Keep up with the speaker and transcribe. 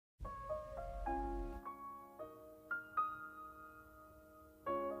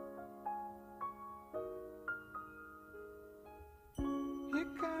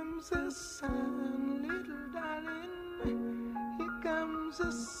comes the sun, little darling. Here comes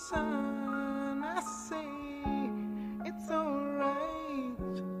the sun. I say it's alright.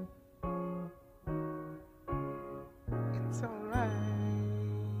 It's alright.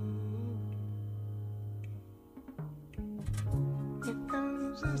 Here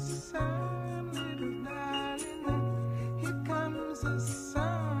comes the sun, little darling. Here comes the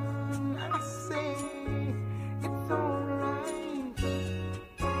sun. I say it's alright.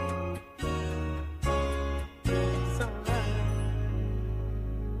 It's alright.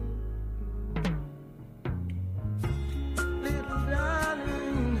 Little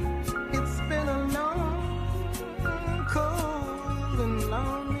darling, it's been a long, cold and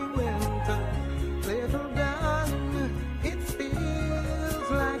lonely winter. Little darling, it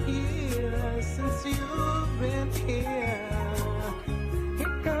feels like years since you've been here.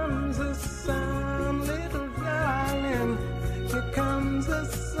 Here comes the sun, little darling. Here comes the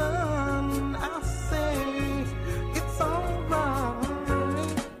sun. I say it's alright.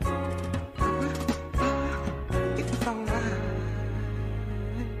 It's alright.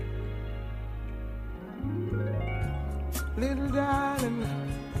 Little darling,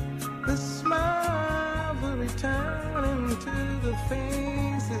 the smiles are returning to the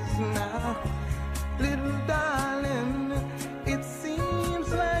faces now. Little darling, it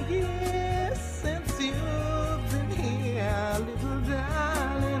seems like years since you've been here. Little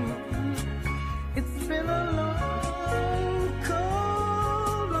darling, it's been a long,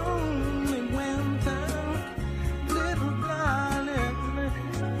 cold, lonely winter. Little darling,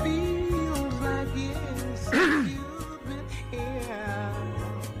 feels like years since you've been here.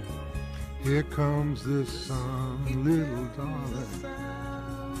 Here comes the sun, little darling.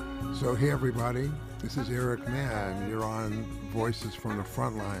 So, hey everybody, this is Eric Mann. You're on Voices from the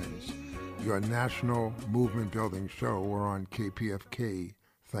Front Lines, your national movement building show. We're on KPFK,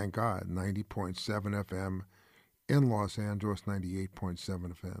 thank God, 90.7 FM in Los Angeles,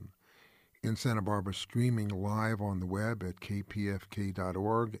 98.7 FM. In Santa Barbara, streaming live on the web at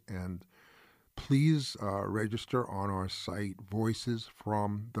kpfk.org. And please register on our site,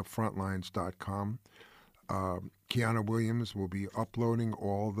 voicesfromthefrontlines.com. Kiana Williams will be uploading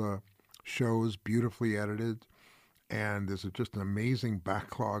all the shows beautifully edited, and there's just an amazing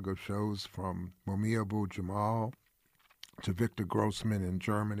backlog of shows from Mumia Abu Jamal to Victor Grossman in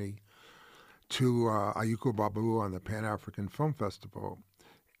Germany to Ayuko Babu on the Pan-African Film Festival.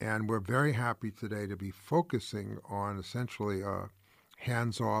 And we're very happy today to be focusing on essentially a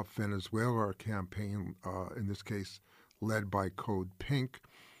hands-off Venezuela campaign, in this case led by Code Pink.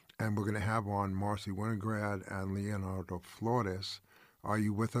 And we're going to have on Marcy Winograd and Leonardo Flores. Are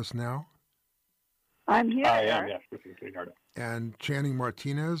you with us now? I'm here. I am, yes, with you, Leonardo. And Channing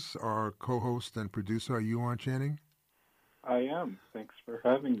Martinez, our co-host and producer. Are you on, Channing? I am. Thanks for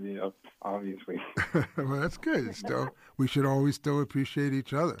having me, obviously. Well, that's good. Still, we should always still appreciate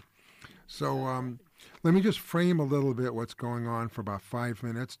each other. So let me just frame a little bit what's going on for about 5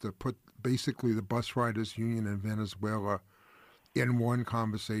 minutes to put basically the Bus Riders Union in Venezuela in one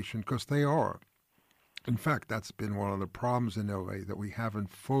conversation, because they are. In fact, that's been one of the problems in LA, that we haven't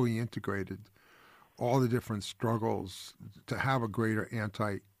fully integrated all the different struggles to have a greater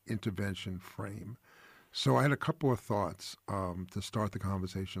anti-intervention frame. So I had a couple of thoughts to start the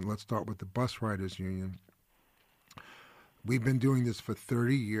conversation. Let's start with the Bus Riders Union. We've been doing this for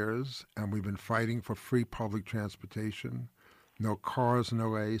 30 years, and we've been fighting for free public transportation, no cars in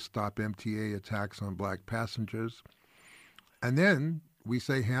LA, stop MTA attacks on black passengers. And then we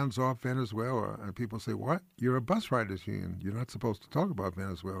say hands off Venezuela, and people say, what? You're a Bus Riders Union. You're not supposed to talk about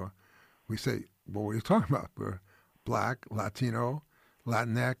Venezuela. We say, well, what are you talking about? We're black, Latino,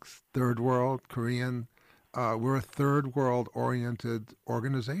 Latinx, third world, Korean. We're a third world-oriented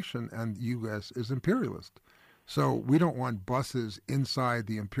organization, and the U.S. is imperialist. So we don't want buses inside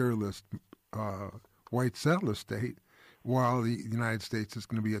the imperialist white settler state while the United States is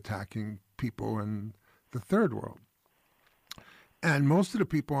going to be attacking people in the third world. And most of the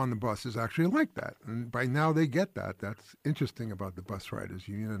people on the buses actually like that. And by now they get that. That's interesting about the Bus Riders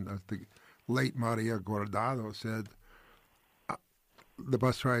Union. And as the late Maria Guardado said, the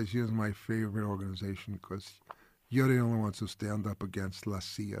Bus Riders Union is my favorite organization because you're the only ones who stand up against La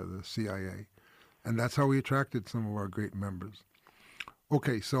CIA, the CIA. And that's how we attracted some of our great members.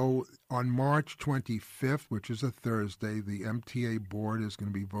 Okay, so on March 25th, which is a Thursday, the MTA board is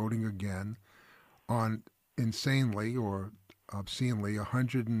going to be voting again on insanely or obscenely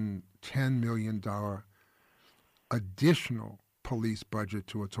 $110 million additional police budget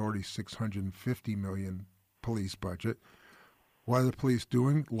to its already $650 million police budget. What are the police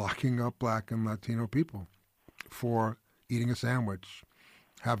doing? Locking up black and Latino people for eating a sandwich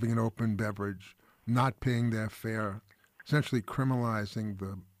having an open beverage, not paying their fare, essentially criminalizing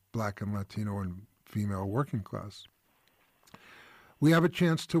the black and Latino and female working class. We have a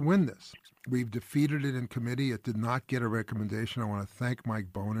chance to win this. We've defeated it in committee. It did not get a recommendation. I want to thank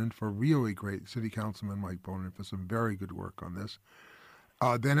Mike Bonin for really great, City Councilman Mike Bonin, for some very good work on this.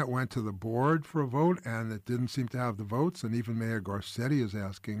 Then it went to the board for a vote, and it didn't seem to have the votes. And even Mayor Garcetti is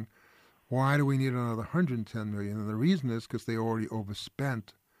asking, why do we need another $110 million? And the reason is because they already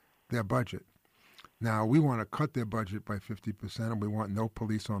overspent their budget. Now, we want to cut their budget by 50%, and we want no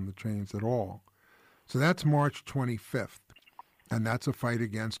police on the trains at all. So that's March 25th. And that's a fight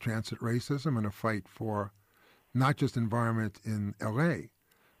against transit racism and a fight for not just environment in LA,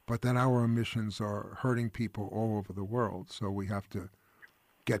 but that our emissions are hurting people all over the world. So we have to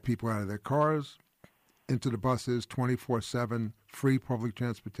get people out of their cars, into the buses, 24/7, free public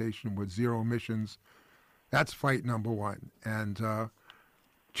transportation with zero emissions. That's fight number one. And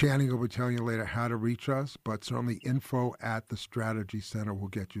Channing will be telling you later how to reach us, but certainly info at the Strategy Center will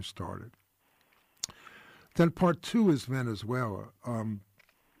get you started. Then part two is Venezuela.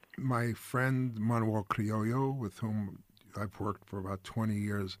 My friend Manuel Criollo, with whom I've worked for about 20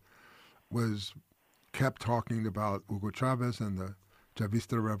 years, kept talking about Hugo Chavez and the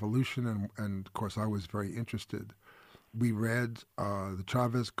Chavista Revolution, and of course I was very interested. We read the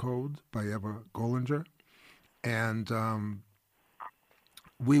Chavez Code by Eva Gollinger, and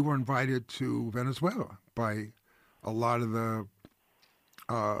we were invited to Venezuela by a lot of the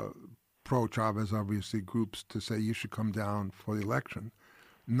pro-Chavez, obviously, groups to say you should come down for the election,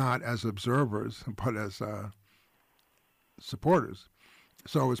 not as observers, but as supporters.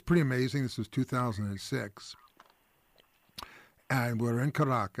 So it was pretty amazing. This was 2006. And we're in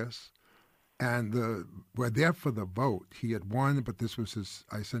Caracas, and we're there for the vote. He had won, but this was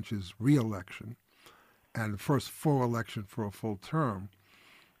his re-election, and the first full election for a full term.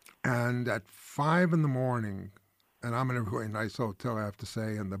 And at 5 in the morning, and I'm in a really nice hotel, I have to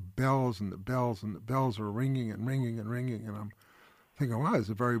say, and the bells and the bells and the bells are ringing and ringing and ringing, and I'm thinking, wow, it's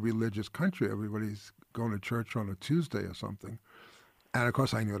a very religious country. Everybody's going to church on a Tuesday or something. And, of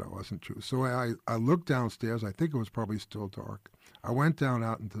course, I knew that wasn't true. So I looked downstairs. I think it was probably still dark. I went down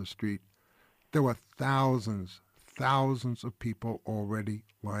out into the street. There were thousands of people already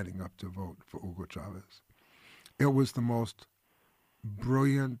lining up to vote for Hugo Chavez. It was the most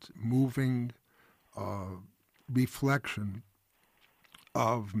brilliant, moving reflection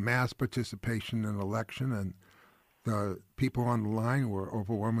of mass participation in an election, and the people on the line were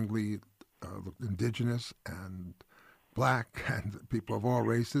overwhelmingly indigenous and black and people of all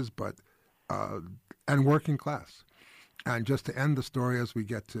races, but and working class. And just to end the story as we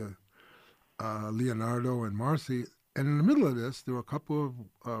get to Leonardo and Marcy, and in the middle of this, there were a couple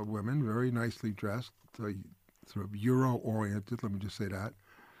of women, very nicely dressed, sort of Euro-oriented, let me just say that.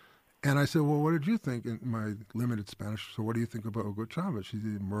 And I said, well, what did you think in my limited Spanish? So what do you think about Hugo Chavez? She's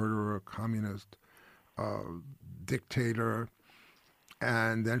a murderer, communist, dictator.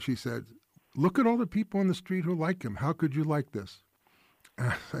 And then she said, look at all the people on the street who like him. How could you like this?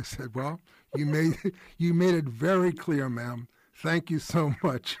 And I said, well, you made it very clear, ma'am. Thank you so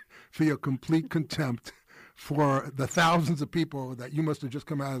much for your complete contempt for the thousands of people that you must have just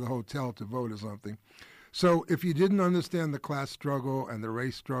come out of the hotel to vote or something. So if you didn't understand the class struggle and the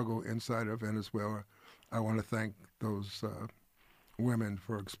race struggle inside of Venezuela, I want to thank those women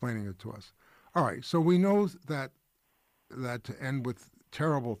for explaining it to us. All right, so we know that to end with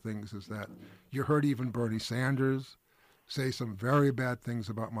terrible things is that you heard even Bernie Sanders say some very bad things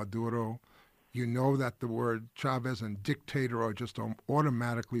about Maduro. You know that the word Chavez and dictator are just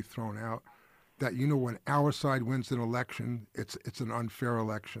automatically thrown out. That when our side wins an election, it's an unfair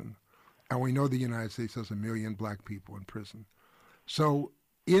election. And we know the United States has 1 million black people in prison. So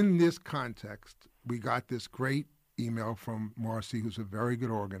in this context, we got this great email from Marcy, who's a very good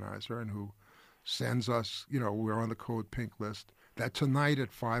organizer and who sends us, we're on the Code Pink list, that tonight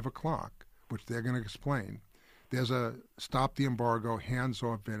at 5 o'clock, which they're going to explain, there's a Stop the Embargo, Hands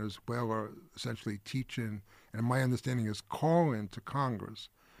Off Venezuela, essentially teach-in, and my understanding is call-in to Congress.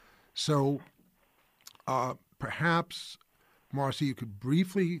 So perhaps, Marcy, you could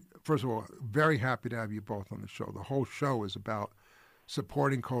briefly, first of all, very happy to have you both on the show. The whole show is about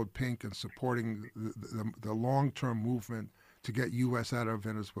supporting Code Pink and supporting the long-term movement to get U.S. out of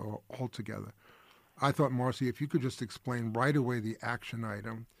Venezuela altogether. I thought, Marcy, if you could just explain right away the action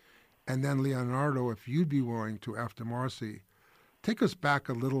item, and then Leonardo, if you'd be willing to, after Marcy, take us back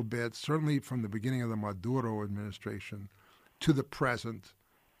a little bit, certainly from the beginning of the Maduro administration to the present,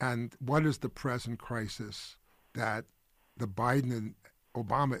 and what is the present crisis that the Biden and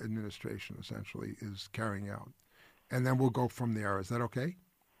Obama administration essentially is carrying out. And then we'll go from there. Is that okay?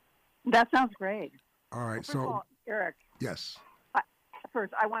 That sounds great. All right. Well, first of all, Eric, yes.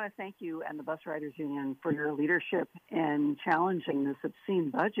 First, I want to thank you and the Bus Riders Union for your leadership in challenging this obscene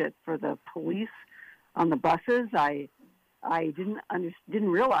budget for the police on the buses. I didn't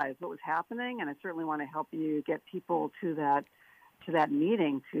realize what was happening, and I certainly want to help you get people to that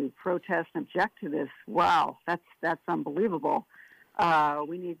meeting to protest and object to this. Wow, that's unbelievable.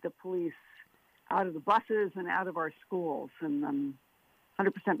 We need the police out of the buses and out of our schools, and I'm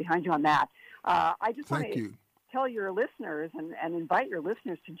 100% behind you on that. I just want to tell your listeners and invite your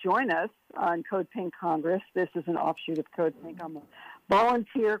listeners to join us on Code Pink Congress. This is an offshoot of Code Pink. I'm a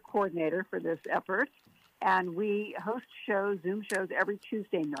volunteer coordinator for this effort, and we host Zoom shows every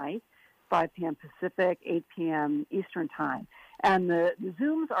Tuesday night, 5 p.m. Pacific, 8 p.m. Eastern Time. And the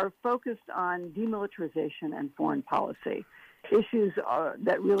Zooms are focused on demilitarization and foreign policy, issues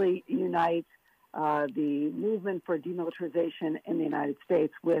that really unite the movement for demilitarization in the United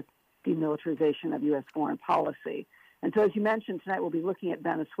States with demilitarization of U.S. foreign policy. And so, as you mentioned, tonight we'll be looking at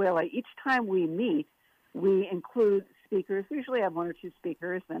Venezuela. Each time we meet, we include speakers. We usually have one or two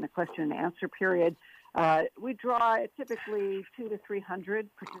speakers, then a question and answer period. We draw typically 200 to 300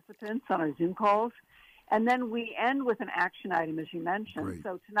 participants on our Zoom calls. And then we end with an action item, as you mentioned. Great.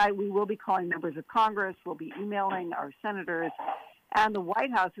 So tonight we will be calling members of Congress. We'll be emailing our senators and the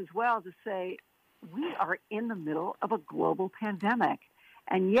White House as well to say, we are in the middle of a global pandemic.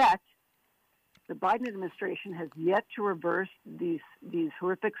 And yet, the Biden administration has yet to reverse these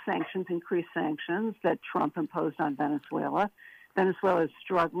horrific sanctions, increased sanctions that Trump imposed on Venezuela. Venezuela is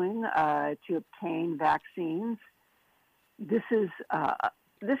struggling to obtain vaccines. This is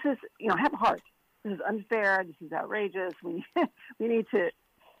have a heart. This is unfair. This is outrageous. We need to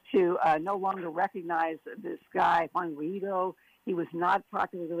no longer recognize this guy, Juan Guaido. He was not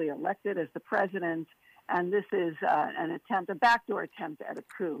popularly elected as the president, and this is a backdoor attempt at a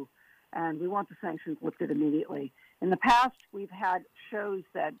coup. And we want the sanctions lifted immediately. In the past, we've had shows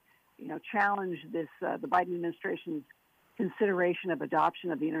that challenge this the Biden administration's consideration of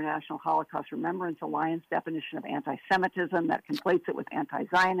adoption of the International Holocaust Remembrance Alliance definition of anti-Semitism that conflates it with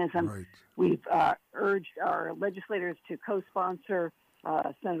anti-Zionism. Right. We've urged our legislators to co-sponsor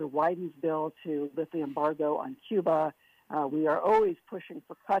Senator Wyden's bill to lift the embargo on Cuba. We are always pushing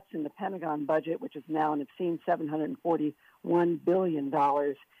for cuts in the Pentagon budget, which is now an obscene $741 billion.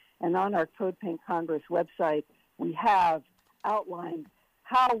 And on our Code Pink Congress website, we have outlined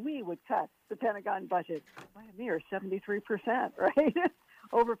how we would cut the Pentagon budget by a mere 73%, right?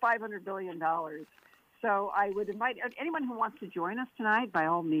 Over $500 billion. So I would invite anyone who wants to join us tonight, by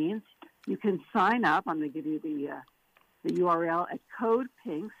all means, you can sign up. I'm going to give you the URL at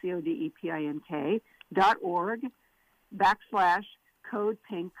codepink, codepink.org/Code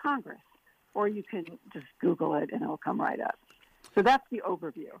Pink Congress. Or you can just Google it and it'll come right up. So that's the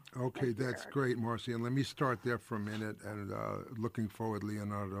overview. Okay, that's great, Marcy. And let me start there for a minute and looking forward,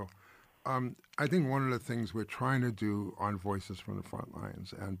 Leonardo. I think one of the things we're trying to do on Voices from the Front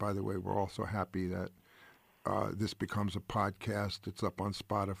Lines, and by the way, we're also happy that this becomes a podcast. It's up on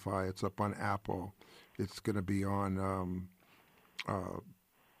Spotify. It's up on Apple. It's going to be on a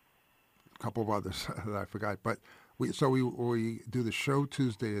couple of others that I forgot. But we do the show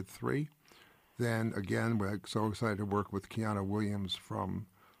Tuesday at 3. Then again, we're so excited to work with Kiana Williams from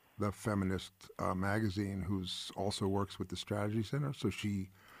the Feminist magazine, who's also works with the Strategy Center. So she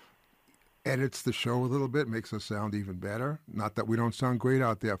edits the show a little bit, makes us sound even better. Not that we don't sound great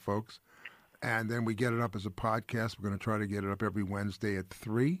out there, folks. And then we get it up as a podcast. We're going to try to get it up every Wednesday at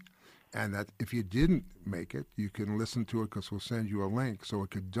 3. And that if you didn't make it, you can listen to it because we'll send you a link so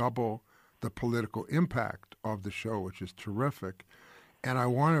it could double the political impact of the show, which is terrific. And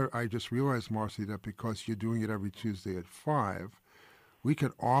I just realized, Marcy, that because you're doing it every Tuesday at 5, we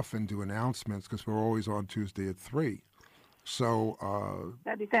could often do announcements because we're always on Tuesday at 3. So,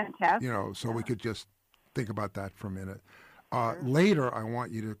 that'd be fantastic. So we could just think about that for a minute. Later, I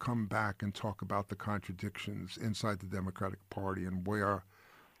want you to come back and talk about the contradictions inside the Democratic Party and where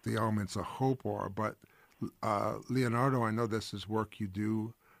the elements of hope are. But Leonardo, I know this is work you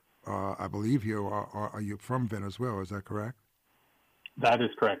do. I believe you are you from Venezuela? Is that correct? That is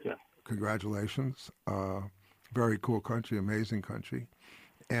correct, yes. Congratulations. Very cool country, amazing country.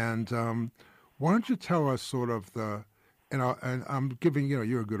 And why don't you tell us sort of and I'm giving,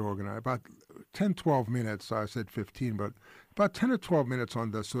 you're a good organizer, about 10, 12 minutes, I said 15, but about 10 or 12 minutes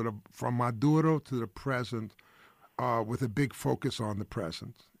on the sort of from Maduro to the present with a big focus on the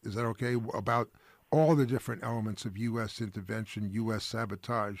present. Is that okay? About all the different elements of U.S. intervention, U.S.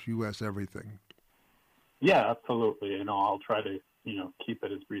 sabotage, U.S. everything. Yeah, absolutely. I'll try to keep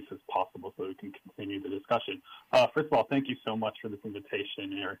it as brief as possible so we can continue the discussion. First of all, thank you so much for this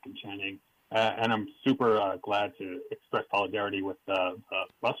invitation, Eric and Channing. And I'm super glad to express solidarity with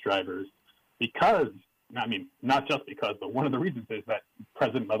bus drivers because, not just because, but one of the reasons is that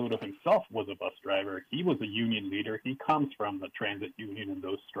President Maduro himself was a bus driver. He was a union leader. He comes from the transit union and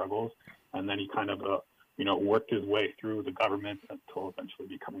those struggles. And then he kind of, worked his way through the government until eventually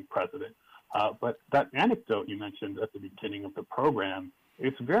becoming president. But that anecdote you mentioned at the beginning of the program,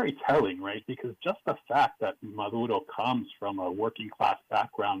 it's very telling, right? Because just the fact that Maduro comes from a working class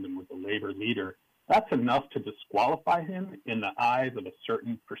background and was a labor leader, that's enough to disqualify him in the eyes of a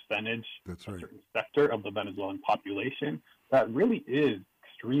certain percentage, That's right. a certain sector of the Venezuelan population that really is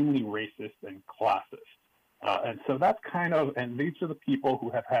extremely racist and classist. And so that's and these are the people who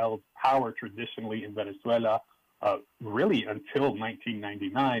have held power traditionally in Venezuela, really until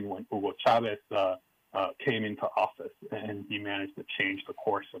 1999 when Hugo Chavez came into office and he managed to change the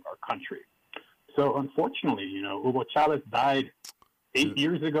course of our country. So unfortunately, Hugo Chavez died 8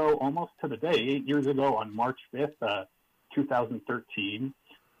 years ago, almost to the day, 8 years ago on March 5th, 2013.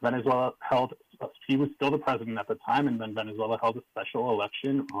 Venezuela he was still the president at the time, and then Venezuela held a special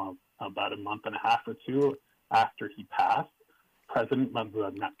election about a month and a half or two after he passed. President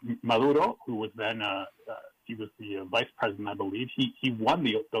Maduro, who was then, he was the vice president, I believe, he won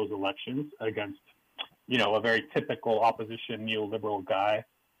those elections against, a very typical opposition neoliberal guy.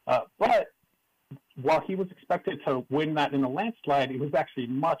 But while he was expected to win that in a landslide, it was actually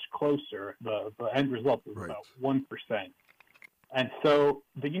much closer. The end result was about 1%. And so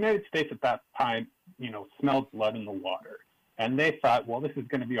the United States at that time, smelled blood in the water. And they thought, well, this is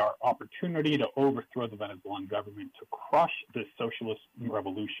going to be our opportunity to overthrow the Venezuelan government, to crush this socialist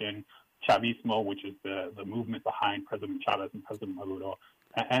revolution, Chavismo, which is the movement behind President Chavez and President Maduro.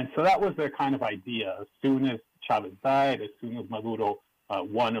 And so that was their kind of idea. As soon as Chavez died, as soon as Maduro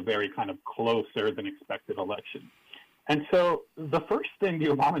won a very kind of closer than expected election. And so the first thing the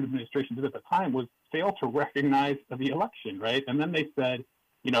Obama administration did at the time was fail to recognize the election, right? And then they said,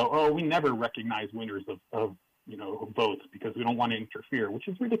 we never recognize winners of votes because we don't want to interfere, which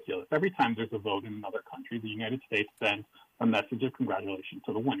is ridiculous. Every time there's a vote in another country, the United States sends a message of congratulations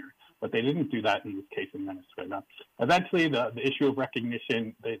to the winner. But they didn't do that in this case in Venezuela. Eventually, the issue of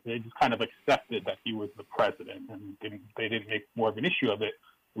recognition, they just kind of accepted that he was the president, and they didn't make more of an issue of it.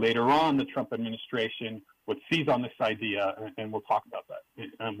 Later on, the Trump administration would seize on this idea, and we'll talk about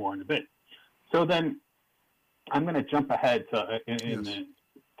that more in a bit. So then I'm going to jump ahead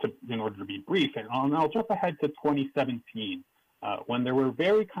in order to be brief, and I'll jump ahead to 2017, when there were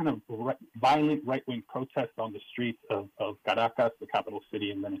very kind of violent right-wing protests on the streets of Caracas, the capital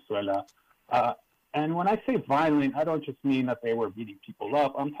city in Venezuela. And when I say violent, I don't just mean that they were beating people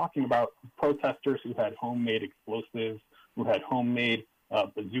up. I'm talking about protesters who had homemade explosives, who had homemade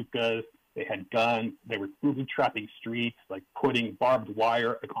bazookas. They had guns. They were booby-trapping streets, like putting barbed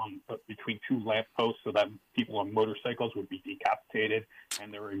wire between two lampposts so that people on motorcycles would be decapitated.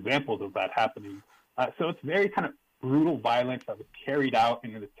 And there were examples of that happening. So it's very kind of brutal violence that was carried out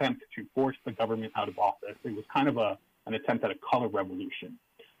in an attempt to force the government out of office. It was kind of an attempt at a color revolution.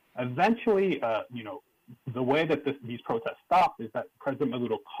 Eventually, the way that these protests stopped is that President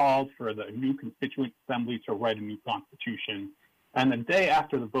Maduro called for the new Constituent Assembly to write a new constitution. And the day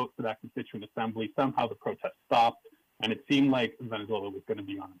after the vote for that Constituent Assembly, somehow the protest stopped, and it seemed like Venezuela was going to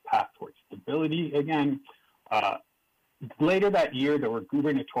be on a path towards stability again. Later that year, there were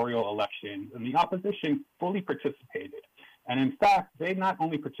gubernatorial elections, and the opposition fully participated. And in fact, they not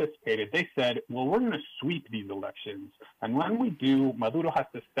only participated, they said, well, we're going to sweep these elections. And when we do, Maduro has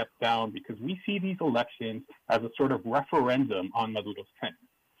to step down because we see these elections as a sort of referendum on Maduro's tenure.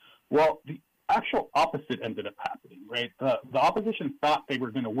 Well, the actual opposite ended up happening, right? The opposition thought they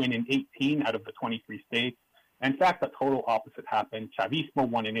were going to win in 18 out of the 23 states. In fact, the total opposite happened. Chavismo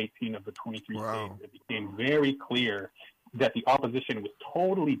won in 18 of the 23 states. It became very clear that the opposition was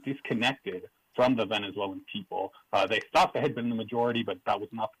totally disconnected from the Venezuelan people. They thought they had been the majority, but that was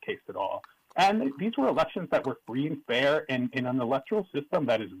not the case at all. And these were elections that were free and fair in an electoral system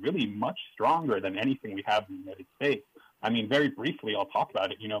that is really much stronger than anything we have in the United States. I mean, very briefly, I'll talk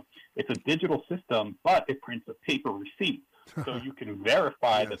about it. It's a digital system, but it prints a paper receipt. So you can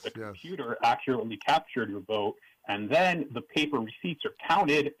verify that the computer accurately captured your vote, and then the paper receipts are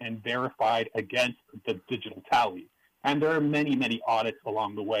counted and verified against the digital tally. And there are many, many audits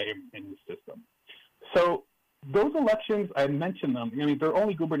along the way in the system. So those elections, I mentioned them. I mean, they're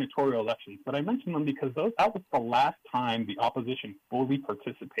only gubernatorial elections, but I mentioned them because that was the last time the opposition fully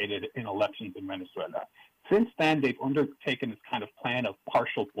participated in elections in Venezuela. Since then, they've undertaken this kind of plan of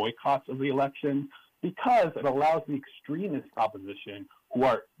partial boycotts of the election. because it allows the extremist opposition, who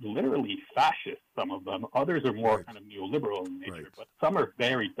are literally fascist, some of them. Others are more kind of neoliberal in nature, but some are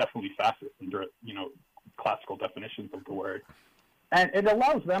very definitely fascist under, classical definitions of the word. And it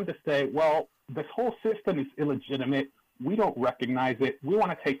allows them to say, well, this whole system is illegitimate. We don't recognize it. We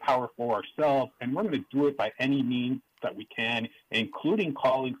want to take power for ourselves, and we're going to do it by any means that we can, including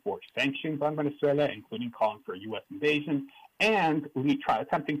calling for sanctions on Venezuela, including calling for a U.S. invasion, and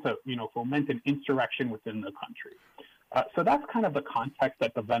attempting to, foment an insurrection within the country. So that's kind of the context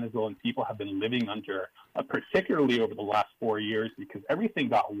that the Venezuelan people have been living under, particularly over the last 4 years, because everything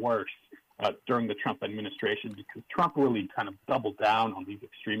got worse during the Trump administration, because Trump really kind of doubled down on these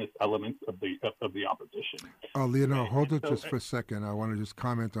extremist elements of the opposition. Leonardo, hold it just for a second. I want to just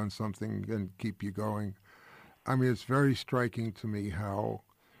comment on something and keep you going. I mean, it's very striking to me how,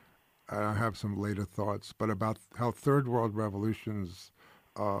 I have some later thoughts, but about how third world revolutions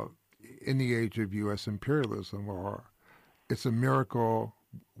in the age of U.S. imperialism are. It's a miracle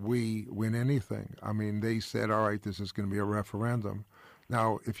we win anything. I mean, they said, all right, this is going to be a referendum.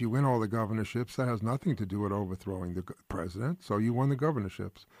 Now, if you win all the governorships, that has nothing to do with overthrowing the president, so you won the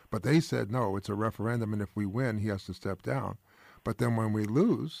governorships. But they said, no, it's a referendum, and if we win, he has to step down. But then when we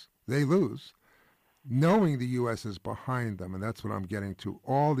lose, they lose, knowing the U.S. is behind them, and that's what I'm getting to.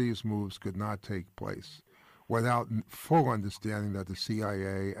 All these moves could not take place without full understanding that the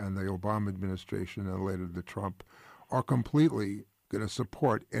CIA and the Obama administration and later the Trump are completely going to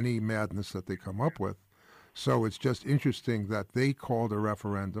support any madness that they come up with. So it's just interesting that they called a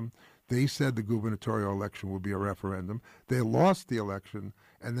referendum. They said the gubernatorial election would be a referendum. They lost the election,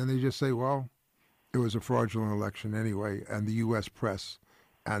 and then they just say, well, it was a fraudulent election anyway, and the U.S. press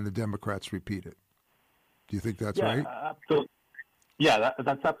and the Democrats repeat it. Do you think that's right? Absolutely. Yeah,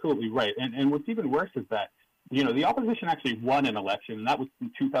 that's absolutely right. And what's even worse is that, the opposition actually won an election, and that was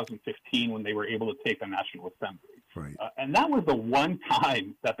in 2015 when they were able to take the National Assembly. Right. And that was the one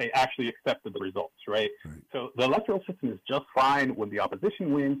time that they actually accepted the results, right? So the electoral system is just fine when the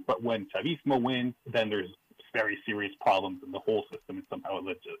opposition wins, but when Chavismo wins, then there's very serious problems, and the whole system is somehow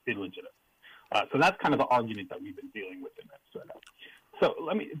illegitimate. So that's kind of the argument that we've been dealing with in Venezuela. So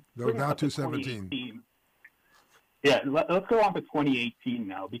let me... Now to 17. Yeah, let's go on to 2018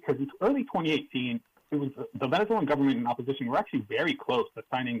 now, because in early 2018, it was the Venezuelan government and opposition were actually very close to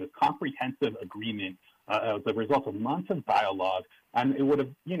signing this comprehensive agreement as a result of months of dialogue, and it would have,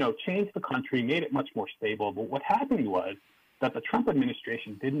 changed the country, made it much more stable. But what happened was that the Trump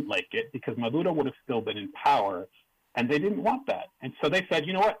administration didn't like it because Maduro would have still been in power, and they didn't want that. And so they said,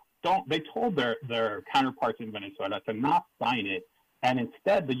 you know what? They told their counterparts in Venezuela to not sign it, and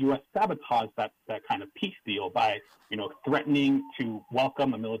instead the U.S. sabotaged that kind of peace deal by, threatening to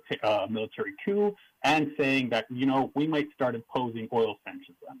welcome a military coup and saying that, we might start imposing oil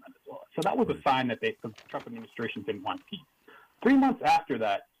sanctions on Venezuela. So that was a sign that the Trump administration didn't want peace. 3 months after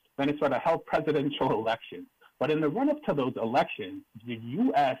that, Venezuela held presidential elections. But in the run-up to those elections, the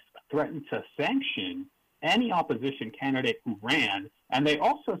U.S. threatened to sanction any opposition candidate who ran, and they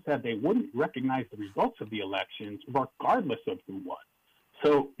also said they wouldn't recognize the results of the elections regardless of who won.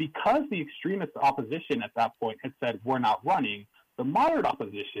 So because the extremist opposition at that point had said, we're not running, the moderate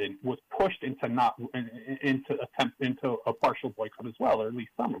opposition was pushed into a partial boycott as well, or at least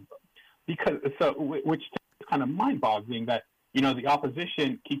some of them. Which is kind of mind-boggling that, the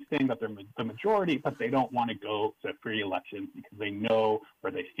opposition keeps saying that they're the majority, but they don't want to go to free elections because they know or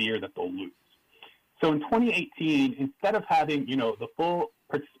they fear that they'll lose. So in 2018, instead of having, the full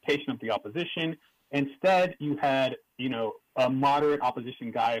participation of the opposition, instead you had, a moderate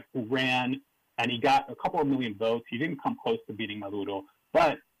opposition guy who ran, and he got a couple of million votes. He didn't come close to beating Maduro,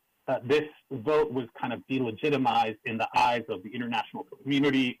 but this vote was kind of delegitimized in the eyes of the international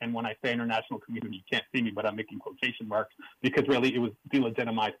community. And when I say international community, you can't see me, but I'm making quotation marks, because really it was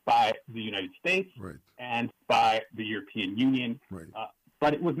delegitimized by the United States and by the European Union.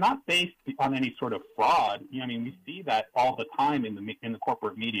 But it was not based on any sort of fraud. We see that all the time in the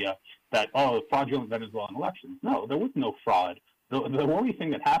corporate media that, fraudulent Venezuelan elections. No, there was no fraud. The only thing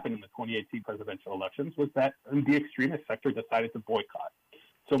that happened in the 2018 presidential elections was that the extremist sector decided to boycott.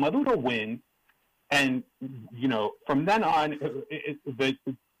 So Maduro wins, and, from then on,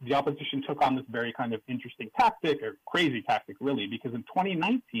 the opposition took on this very kind of interesting tactic, or crazy tactic, really, because in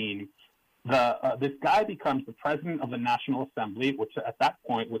 2019, this guy becomes the president of the National Assembly, which at that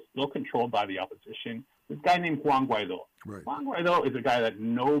point was still controlled by the opposition. This guy named Juan Guaido. Juan Guaido is a guy that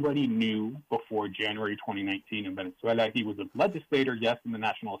nobody knew before January 2019 in Venezuela. He was a legislator, yes, in the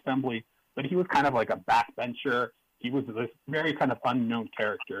National Assembly, but he was kind of like a backbencher. He was this very kind of unknown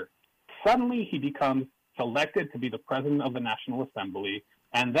character. Suddenly, he becomes selected to be the president of the National Assembly,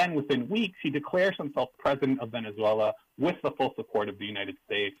 And then within weeks, he declares himself president of Venezuela with the full support of the United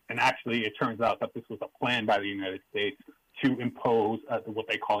States. And actually, it turns out that this was a plan by the United States to impose what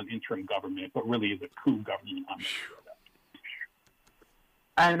they call an interim government, but really is a coup government on Venezuela.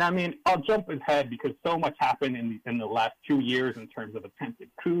 And I mean, I'll jump ahead because so much happened in the last 2 years in terms of attempted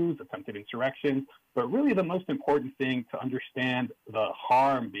coups, attempted insurrections. But really the most important thing to understand the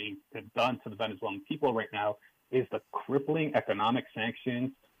harm being done to the Venezuelan people right now is the crippling economic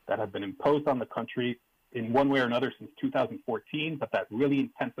sanctions that have been imposed on the country in one way or another since 2014, but that really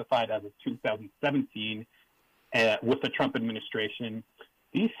intensified as of 2017 with the Trump administration.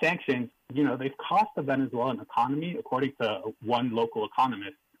 These sanctions, they've cost the Venezuelan economy, according to one local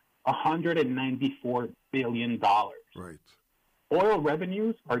economist, $194 billion. Right. Oil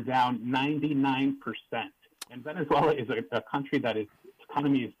revenues are down 99%. And Venezuela is a country that its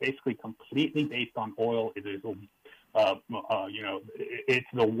economy is basically completely based on oil. It is, it's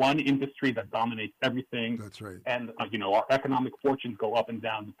the one industry that dominates everything. That's right. And, our economic fortunes go up and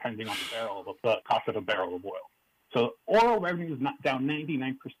down depending on the cost of a barrel of oil. So oil revenue is down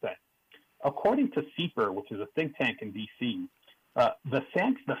 99%. According to CEPR, which is a think tank in D.C.,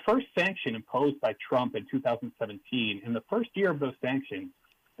 the first sanction imposed by Trump in 2017, in the first year of those sanctions,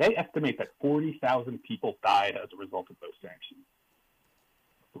 they estimate that 40,000 people died as a result of those sanctions.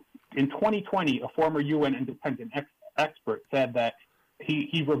 In 2020, a former UN independent expert said that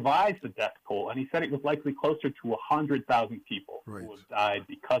he revised the death toll, and he said it was likely closer to 100,000 people who have died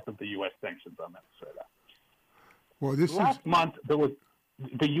because of the U.S. sanctions on Venezuela. Well, Last month,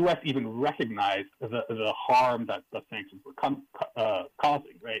 the U.S. even recognized the harm that the sanctions were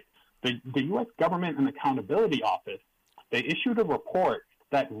causing, right? The U.S. Government and Accountability Office, they issued a report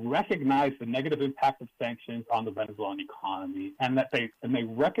that recognized the negative impact of sanctions on the Venezuelan economy, and they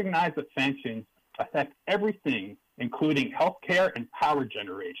recognize that sanctions affect everything, including healthcare and power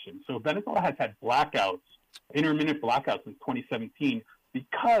generation. So Venezuela has had blackouts, intermittent blackouts since 2017,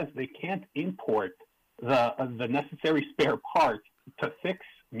 because they can't import the necessary spare parts to fix,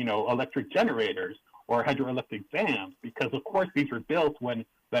 electric generators or hydroelectric dams, because of course these were built when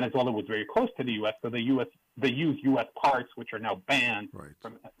Venezuela was very close to the U.S. So they use U.S. parts, which are now banned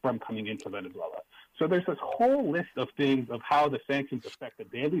from coming into Venezuela. So there's this whole list of things of how the sanctions affect the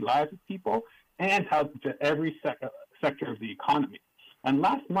daily lives of people and how every sector of the economy. And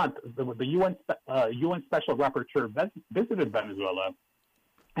last month, the UN Special Rapporteur visited Venezuela,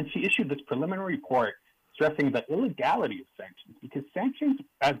 and she issued this preliminary report stressing the illegality of sanctions, because sanctions,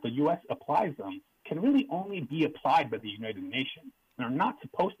 as the U.S. applies them, can really only be applied by the United Nations. They're not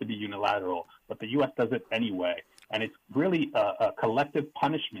supposed to be unilateral, but the U.S. does it anyway. And it's really a collective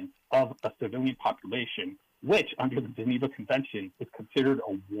punishment of a civilian population, which, under the Geneva Convention, is considered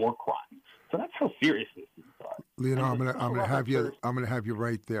a war crime. So that's how serious this is. Lino, I'm gonna have you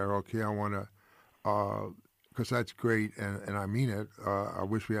right there. Okay, I want to, because that's great, and I mean it. I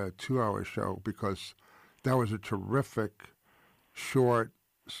wish we had a 2-hour show, because that was a terrific, short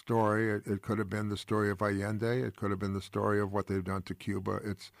story. It could have been the story of Allende. It could have been the story of what they've done to Cuba.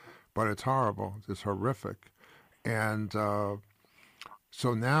 But it's horrible. It's horrific. And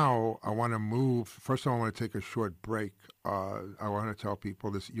so now I want to move. First of all, I want to take a short break. I want to tell people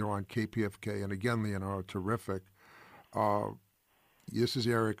this. You're on KPFK. And again, Leonardo, terrific. This is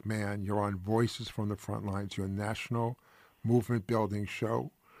Eric Mann. You're on Voices from the Front Lines, your national movement building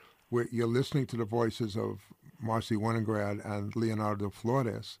show. You're listening to the voices of Marcy Winograd and Leonardo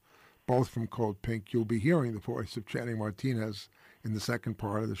Flores, both from Cold Pink. You'll be hearing the voice of Channing Martinez in the second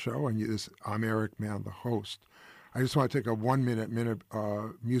part of the show, and I'm Eric Mann, the host. I just want to take a 1 minute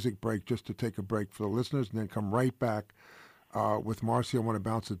music break, just to take a break for the listeners, and then come right back with Marcy. I want to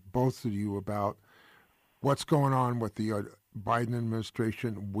bounce at both of you about what's going on with the Biden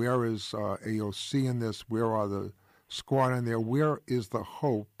administration. Where is AOC in this? Where are the squad in there? Where is the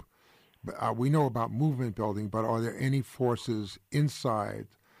hope? We know about movement building, but are there any forces inside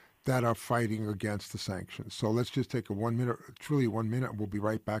that are fighting against the sanctions? So let's just take a 1 minute, truly 1 minute, and we'll be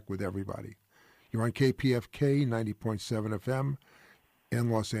right back with everybody. You're on KPFK 90.7 FM in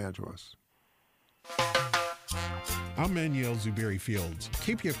Los Angeles. I'm Manuel Zuberi Fields,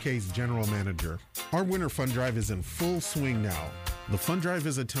 KPFK's General Manager. Our Winter Fund Drive is in full swing now. The Fund Drive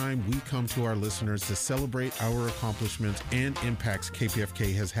is a time we come to our listeners to celebrate our accomplishments and impacts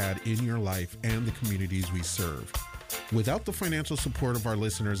KPFK has had in your life and the communities we serve. Without the financial support of our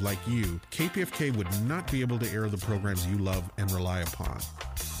listeners like you, KPFK would not be able to air the programs you love and rely upon.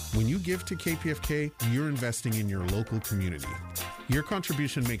 When you give to KPFK, you're investing in your local community. Your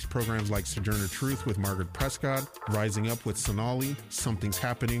contribution makes programs like Sojourner Truth with Margaret Prescott, Rising Up with Sonali, Something's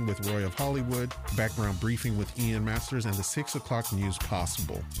Happening with Roy of Hollywood, Background Briefing with Ian Masters, and the 6 o'clock news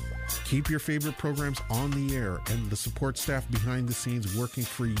possible. Keep your favorite programs on the air and the support staff behind the scenes working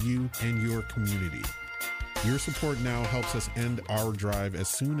for you and your community. Your support now helps us end our drive as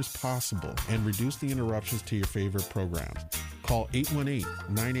soon as possible and reduce the interruptions to your favorite programs. Call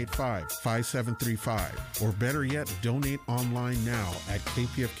 818-985-5735, or better yet, donate online now at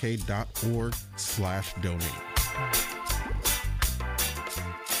kpfk.org/donate.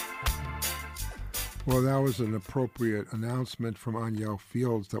 Well, that was an appropriate announcement from Aniel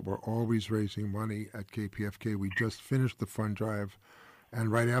Fields that we're always raising money at KPFK. We just finished the fund drive,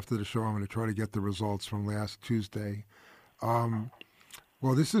 and right after the show, I'm going to try to get the results from last Tuesday. Well,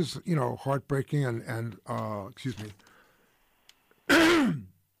 this is, heartbreaking and excuse me.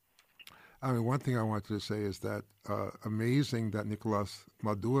 I mean, one thing I wanted to say is that amazing that Nicolas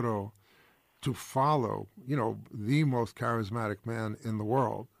Maduro, to follow, the most charismatic man in the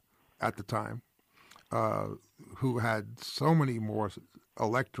world at the time, who had so many more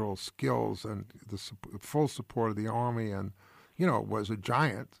electoral skills and the full support of the army and, was a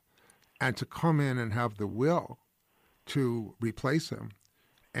giant, and to come in and have the will to replace him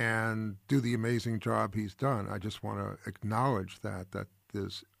and do the amazing job he's done. I just want to acknowledge that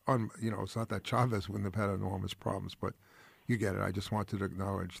there's, it's not that Chavez wouldn't have had enormous problems, but you get it. I just wanted to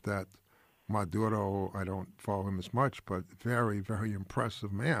acknowledge that Maduro, I don't follow him as much, but very, very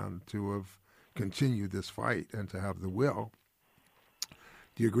impressive man to have continued this fight and to have the will.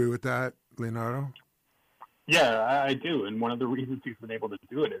 Do you agree with that, Leonardo? Yeah, I do. And one of the reasons he's been able to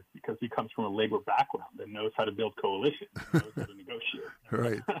do it is because he comes from a labor background and knows how to build coalitions, knows how to negotiate.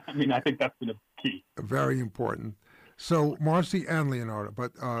 Right. I mean, I think that's been a key. Very important. So, Marcy and Leonardo,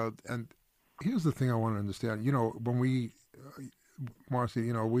 but and here's the thing I want to understand. When we, Marcy,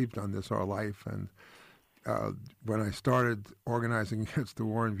 we've done this our life, and when I started organizing against the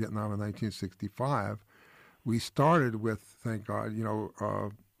war in Vietnam in 1965, we started with, thank God,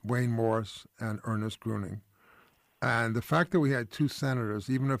 Wayne Morris and Ernest Gruning. And the fact that we had two senators,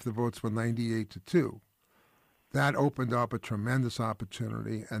 even if the votes were 98-2, that opened up a tremendous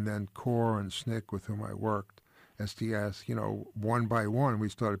opportunity. And then CORE and SNCC, with whom I worked, SDS, one by one, we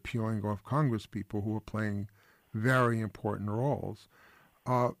started peeling off Congress people who were playing very important roles.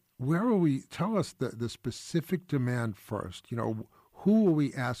 Where are we? Tell us the specific demand first. Who are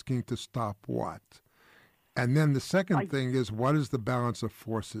we asking to stop what? And then the second thing is, what is the balance of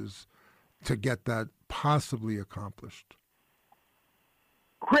forces to get that possibly accomplished?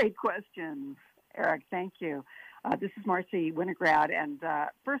 Great questions, Eric. Thank you. This is Marcy Winograd. And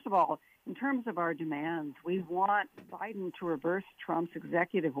first of all, in terms of our demands, we want Biden to reverse Trump's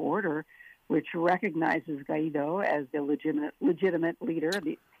executive order, which recognizes Guaido as the legitimate leader.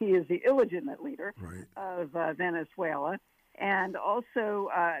 He is the illegitimate leader of Venezuela. And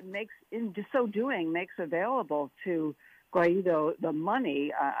also makes available to Guaido the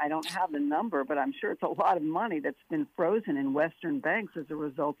money. I don't have the number, but I'm sure it's a lot of money that's been frozen in Western banks as a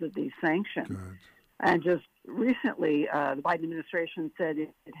result of these sanctions. Good. And just recently, the Biden administration said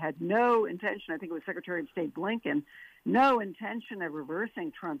it had no intention, I think it was Secretary of State Blinken, no intention of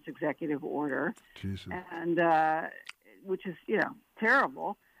reversing Trump's executive order, Jesus. And which is,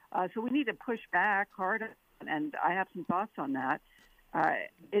 terrible. So we need to push back hard, and I have some thoughts on that.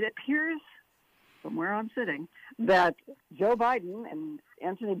 It appears, from where I'm sitting, that Joe Biden and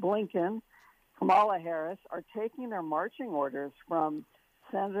Antony Blinken, Kamala Harris, are taking their marching orders from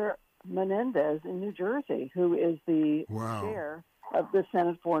Senator Menendez in New Jersey, who is the chair of the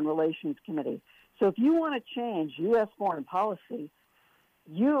Senate Foreign Relations Committee. So if you want to change U.S. foreign policy,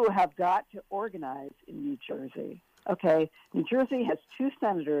 you have got to organize in New Jersey. Okay? New Jersey has two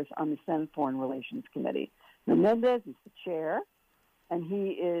senators on the Senate Foreign Relations Committee. Menendez is the chair, and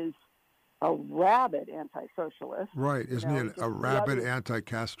he is a rabid anti-socialist. Right. Isn't he a rabid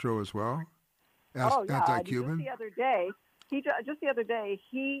anti-Castro as well? Anti-Cuban? Just the other day,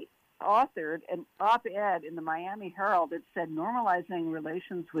 he authored an op-ed in the Miami Herald that said normalizing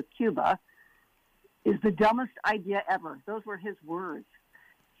relations with Cuba is the dumbest idea ever. Those were his words.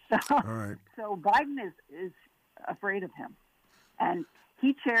 So Biden is afraid of him. And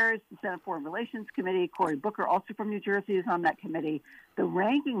he chairs the Senate Foreign Relations Committee. Cory Booker, also from New Jersey, is on that committee. The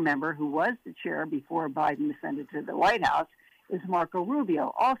ranking member, who was the chair before Biden ascended to the White House, is Marco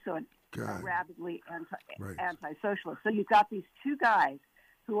Rubio, also a rabidly anti-socialist. So you've got these two guys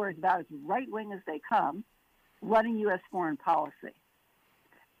who are about as right-wing as they come, running U.S. foreign policy.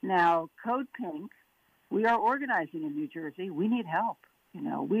 Now, Code Pink, we are organizing in New Jersey. We need help. You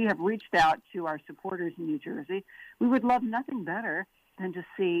know, we have reached out to our supporters in New Jersey. We would love nothing better than to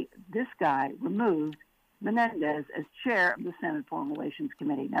see this guy removed, Menendez, as chair of the Senate Foreign Relations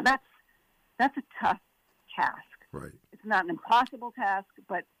Committee. Now, that's a tough task. Right. It's not an impossible task,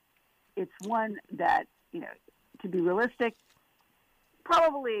 but it's one that, you know, to be realistic,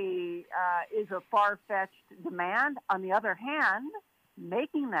 probably is a far-fetched demand. On the other hand,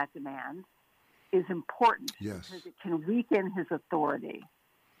 making that demand is important because it can weaken his authority.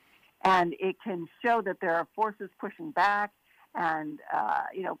 And it can show that there are forces pushing back and,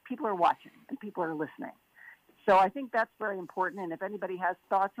 you know, people are watching and people are listening. So I think that's very important. And if anybody has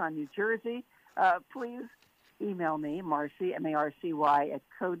thoughts on New Jersey, please email me, Marcy, M-A-R-C-Y, at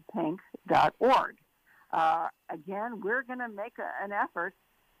codepink.org. Again, we're going to make an effort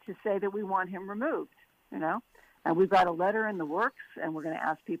to say that we want him removed, you know. And we've got a letter in the works, and we're going to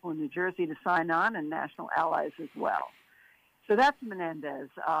ask people in New Jersey to sign on and national allies as well. So that's Menendez.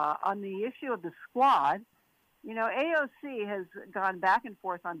 On the issue of the squad, you know, AOC has gone back and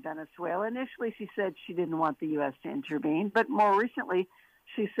forth on Venezuela. Initially, she said she didn't want the U.S. to intervene, but more recently,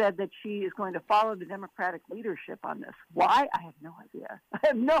 she said that she is going to follow the Democratic leadership on this. Why? I have no idea. I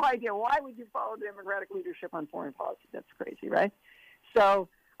have no idea. Why would you follow the Democratic leadership on foreign policy? That's crazy, right? So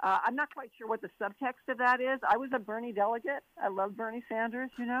I'm not quite sure what the subtext of that is. I was a Bernie delegate. I love Bernie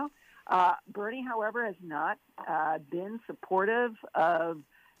Sanders, you know. Bernie, however, has not been supportive of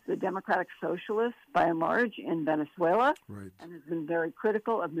the Democratic Socialists, by and large, in Venezuela, and has been very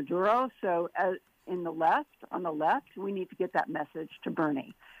critical of Maduro. So on the left, we need to get that message to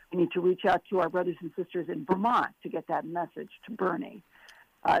Bernie. We need to reach out to our brothers and sisters in Vermont to get that message to Bernie.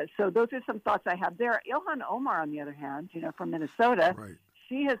 So those are some thoughts I have there. Ilhan Omar, on the other hand, you know, from Minnesota,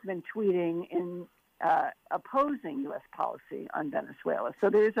 she has been tweeting in opposing U.S. policy on Venezuela. So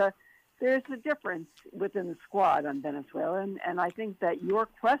there's a difference within the squad on Venezuela, and I think that your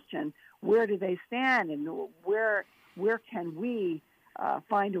question, where do they stand, and where can we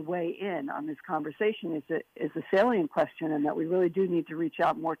find a way in on this conversation, is a salient question, and that we really do need to reach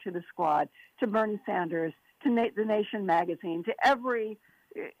out more to the squad, to Bernie Sanders, to The Nation magazine, to every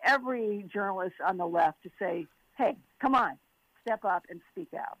journalist on the left to say, hey, come on, step up and speak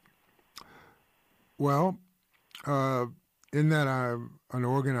out. Well, in that I'm an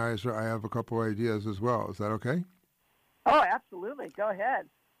organizer, I have a couple ideas as well. Is that okay? Oh, absolutely. Go ahead.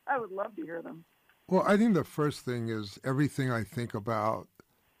 I would love to hear them. Well, I think the first thing is everything I think about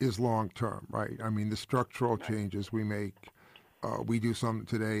is long-term, right? I mean, the structural changes we make, we do something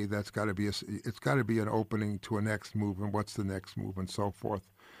today that's got to be it's got to be an opening to a next move, and what's the next move, and so forth.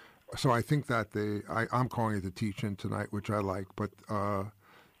 So I think that I'm calling it the teach-in tonight, which I like, but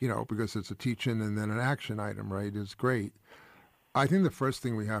you know, because it's a teach-in and then an action item, right, is great. I think the first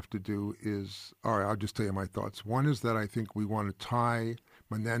thing we have to do is, all right, I'll just tell you my thoughts. One is that I think we want to tie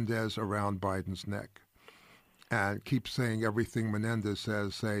Menendez around Biden's neck and keep saying everything Menendez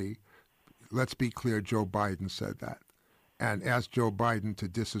says, say, let's be clear, Joe Biden said that. And ask Joe Biden to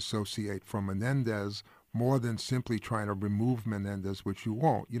disassociate from Menendez more than simply trying to remove Menendez, which you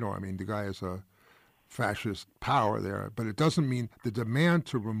won't. You know, I mean, the guy is a fascist power there, but it doesn't mean the demand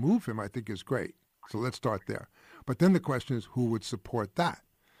to remove him, I think, is great. So let's start there. But then the question is, who would support that,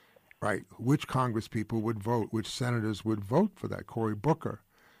 right? Which Congress people would vote, which senators would vote for that? Cory Booker,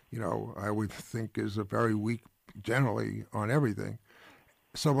 you know, I would think is a very weak generally on everything.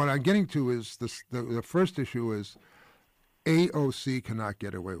 So what I'm getting to is this, the first issue is AOC cannot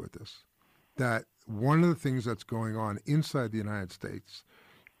get away with this. That one of the things that's going on inside the United States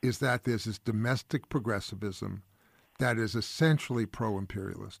is that there's this domestic progressivism that is essentially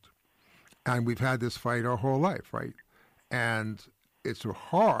pro-imperialist. And we've had this fight our whole life, right? And it's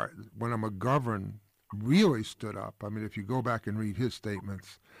hard when McGovern really stood up. I mean, if you go back and read his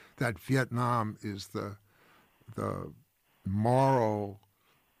statements, that Vietnam is the moral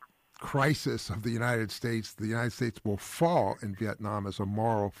crisis of the United States. The United States will fall in Vietnam as a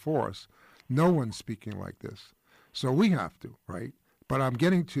moral force. No one's speaking like this. So we have to, right? But I'm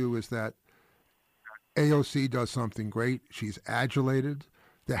getting to is that AOC does something great. She's adulated.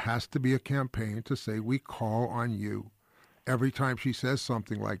 There has to be a campaign to say, we call on you. Every time she says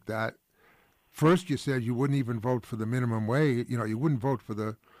something like that, first you said you wouldn't even vote for the minimum wage. You know, you wouldn't vote for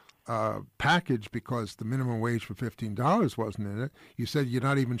the package because the minimum wage for $15 wasn't in it. You said you're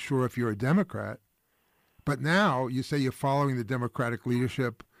not even sure if you're a Democrat. But now you say you're following the Democratic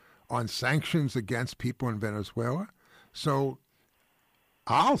leadership on sanctions against people in Venezuela. So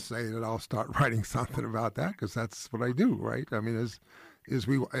I'll say that I'll start writing something about that because that's what I do, right? I mean,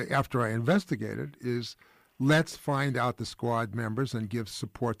 after I investigated, is let's find out the squad members and give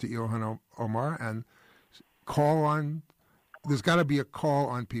support to Ilhan Omar and call on there's got to be a call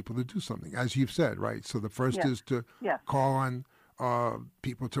on people to do something, as you've said, right? So the first Yes. is to Yes. call on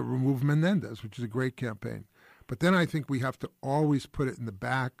people to remove Menendez, which is a great campaign. But then I think we have to always put it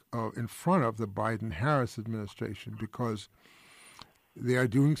in front of the Biden-Harris administration, because they are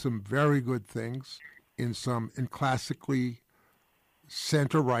doing some very good things in classically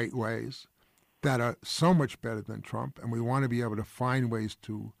center-right ways that are so much better than Trump, and we want to be able to find ways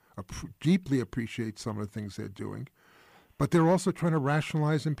to deeply appreciate some of the things they're doing. But they're also trying to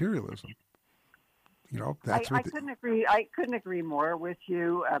rationalize imperialism. You know, that's I couldn't agree. I couldn't agree more with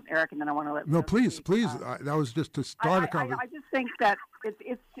you, Eric. And then I want to let. No, please. speak. That was just to start a I conversation. just think that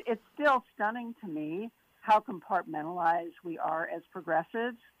it's still stunning to me how compartmentalized we are as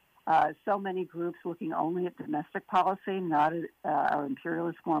progressives. So many groups looking only at domestic policy, not at our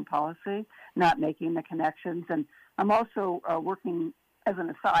imperialist foreign policy, not making the connections. And I'm also working as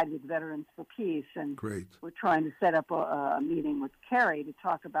an aside with Veterans for Peace, and Great. we're trying to set up a meeting with Kerry to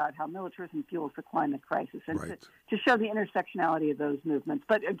talk about how militarism fuels the climate crisis and Right. to show the intersectionality of those movements.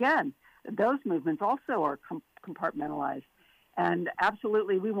 But again, those movements also are compartmentalized. And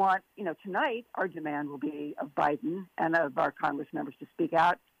absolutely, we want, tonight our demand will be of Biden and of our Congress members to speak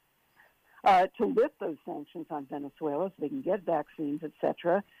out to lift those sanctions on Venezuela so they can get vaccines, et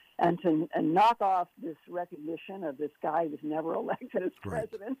cetera, and to knock off this recognition of this guy who was never elected as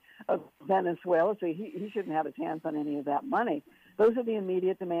president of Venezuela, so he shouldn't have his hands on any of that money. Those are the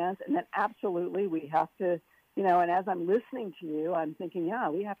immediate demands. And then absolutely we have to, and as I'm listening to you, I'm thinking,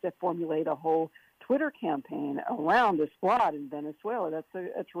 we have to formulate a whole Twitter campaign around the squad in Venezuela. That's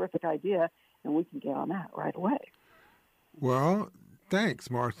a terrific idea, and we can get on that right away. Well, thanks,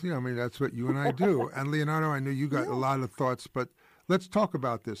 Marcy. I mean, that's what you and I do. And Leonardo, I know you got a lot of thoughts, but let's talk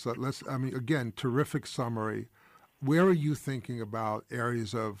about this. Again, terrific summary. Where are you thinking about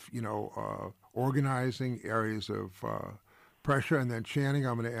areas of, organizing, areas of pressure? And then, Channing,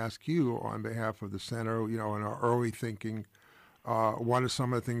 I'm going to ask you on behalf of the center, in our early thinking, what are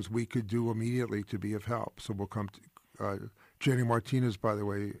some of the things we could do immediately to be of help? So we'll come to Channing Martinez, by the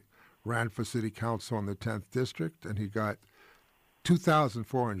way, ran for city council in the 10th district, and he got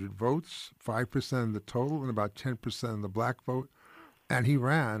 2,400 votes, 5% of the total, and about 10% of the black vote. And he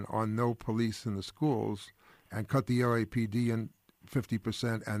ran on no police in the schools and cut the LAPD in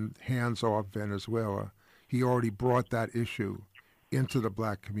 50% and hands off Venezuela. He already brought that issue into the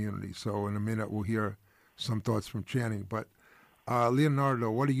black community. So in a minute, we'll hear some thoughts from Channing. But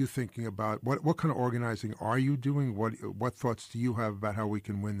Leonardo, what are you thinking about? What kind of organizing are you doing? What thoughts do you have about how we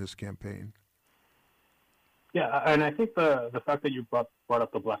can win this campaign? Yeah, and I think the fact that you brought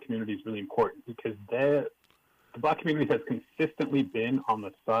up the black community is really important, because the black community has consistently been on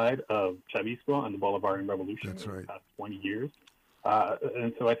the side of Chavismo and the Bolivarian Revolution over the past 20 years.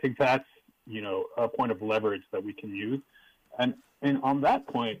 And so I think that's, a point of leverage that we can use. And on that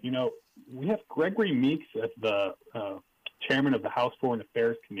point, we have Gregory Meeks as the chairman of the House Foreign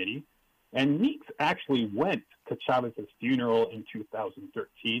Affairs Committee. And Meeks actually went to Chavez's funeral in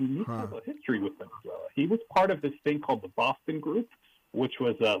 2013. Meeks has a history with Venezuela. He was part of this thing called the Boston Group, which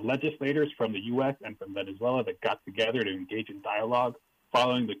was legislators from the U.S. and from Venezuela that got together to engage in dialogue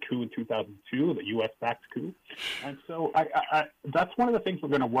following the coup in 2002, the U.S.-backed coup. And so that's one of the things we're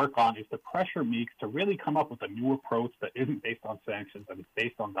going to work on, is to pressure Meeks to really come up with a new approach that isn't based on sanctions, that is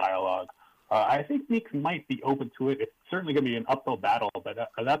based on dialogue. I think Meeks might be open to it. It's certainly going to be an uphill battle, but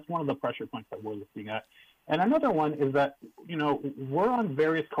that's one of the pressure points that we're looking at. And another one is that, we're on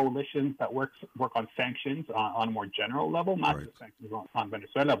various coalitions that work on sanctions on a more general level, not just sanctions on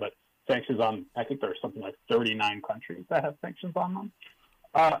Venezuela, but sanctions on, I think there's something like 39 countries that have sanctions on them.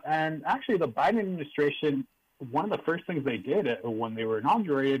 And actually, the Biden administration, one of the first things they did when they were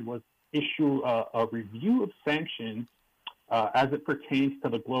inaugurated was issue a review of sanctions as it pertains to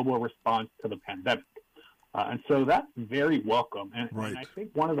the global response to the pandemic. And so that's very welcome. And I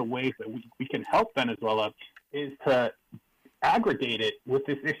think one of the ways that we can help Venezuela is to aggregate it with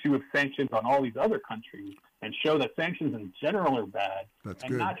this issue of sanctions on all these other countries and show that sanctions in general are bad,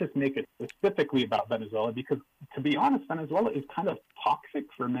 not just make it specifically about Venezuela, because to be honest, Venezuela is kind of toxic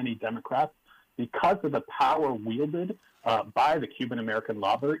for many Democrats because of the power wielded by the Cuban-American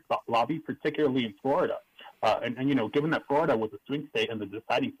lobby, particularly in Florida. And given that Florida was a swing state and the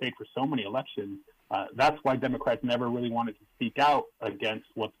deciding state for so many elections, that's why Democrats never really wanted to speak out against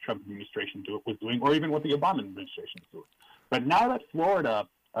what the Trump administration was doing, or even what the Obama administration was doing. But now that Florida,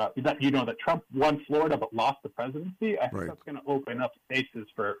 that Trump won Florida but lost the presidency, I think that's going to open up spaces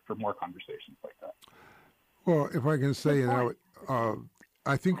for more conversations like that. Well, if I can say,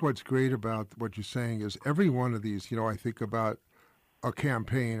 I think what's great about what you're saying is every one of these, I think about a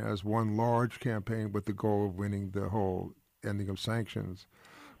campaign as one large campaign with the goal of winning the whole ending of sanctions.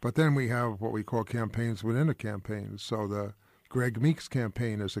 But then we have what we call campaigns within a campaign. So the Greg Meeks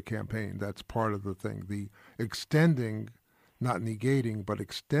campaign is a campaign. That's part of the thing. The extending, not negating, but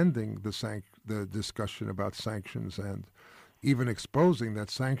extending the discussion about sanctions and even exposing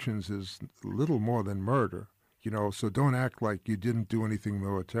that sanctions is little more than murder. So don't act like you didn't do anything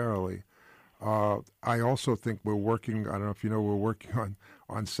militarily. I also think we're working, I don't know if you know, we're working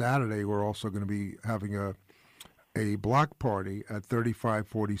on Saturday, we're also going to be having a block party at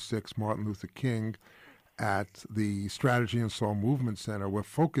 3546 Martin Luther King at the Strategy and Soul Movement Center. We're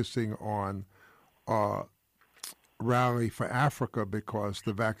focusing on Rally for Africa because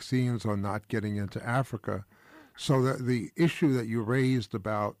the vaccines are not getting into Africa. So the issue that you raised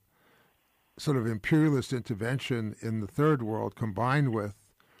about sort of imperialist intervention in the third world combined with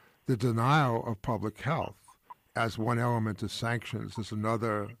the denial of public health as one element of sanctions is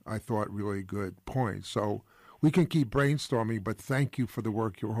another, I thought, really good point. So we can keep brainstorming, but thank you for the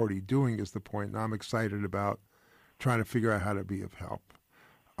work you're already doing is the point. And I'm excited about trying to figure out how to be of help.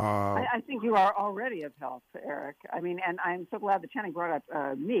 I think you are already of help, Eric. I mean, and I'm so glad that Channing brought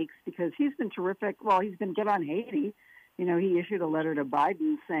up Meeks because he's been terrific. Well, he's been good on Haiti. He issued a letter to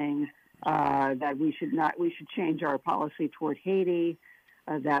Biden saying that we should change our policy toward Haiti,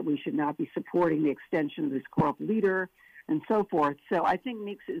 that we should not be supporting the extension of this corrupt leader, and so forth. So I think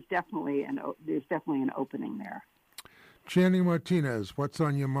Meeks is definitely an opening there. Channing Martinez, what's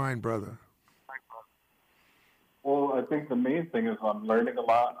on your mind, brother? Well, I think the main thing is I'm learning a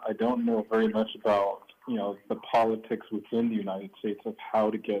lot. I don't know very much about, the politics within the United States of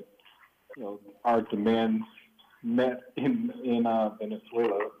how to get, our demands met in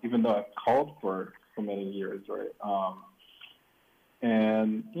Venezuela, even though I've called for it for many years, right?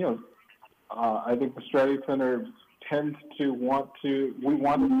 I think the Strategy Center tends to want to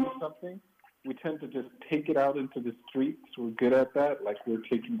do something. We tend to just take it out into the streets. We're good at that. Like we're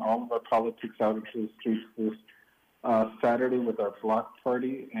taking all of our politics out into the streets this Saturday with our block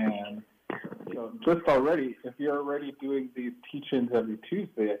party. And just already, if you're already doing these teach-ins every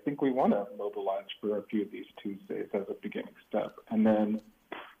Tuesday, I think we want to mobilize for a few of these Tuesdays as a beginning step. And then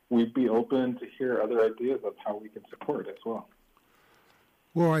we'd be open to hear other ideas of how we can support as well.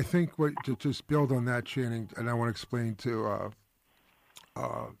 Well, I think to just build on that, Channing, and I want to explain to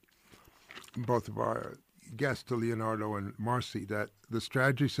both of our guests, to Leonardo and Marcy, that the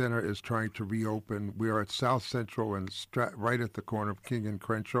Strategy Center is trying to reopen. We are at South Central and right at the corner of King and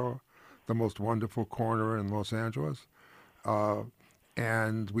Crenshaw, the most wonderful corner in Los Angeles.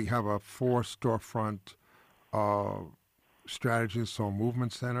 And we have a 4-storefront Strategy and Soul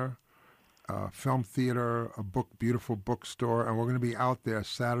Movement Center, film theater, beautiful bookstore, and we're going to be out there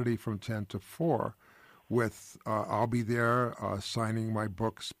Saturday from 10 to 4 with, I'll be there signing my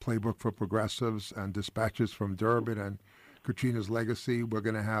books, Playbook for Progressives and Dispatches from Durban and Katrina's Legacy. We're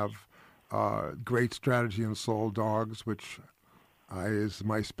going to have great Strategy and Soul dogs, which is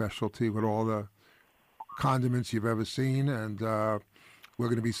my specialty with all the condiments you've ever seen, and we're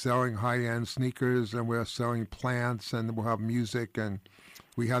going to be selling high-end sneakers, and we're selling plants, and we'll have music, and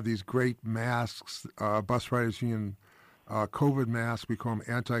we have these great masks, Bus Riders Union COVID masks. We call them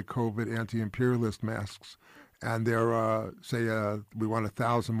anti-COVID, anti-imperialist masks. And they're, we want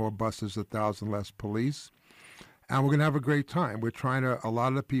 1,000 more buses, 1,000 less police. And we're going to have a great time. We're trying to, a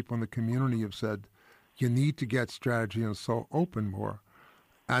lot of the people in the community have said, you need to get Strategy and Soul open more.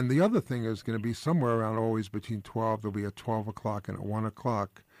 And the other thing is going to be somewhere around always between 12, there'll be a 12 o'clock and a 1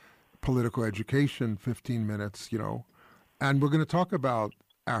 o'clock political education, 15 minutes, And we're going to talk about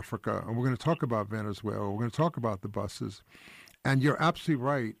Africa, and we're going to talk about Venezuela. We're going to talk about the buses. And you're absolutely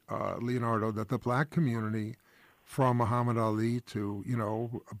right, Leonardo, that the black community, from Muhammad Ali to,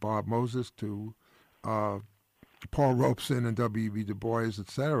 Bob Moses to Paul Robeson and W.E.B. Du Bois, et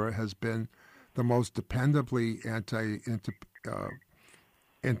cetera, has been the most dependably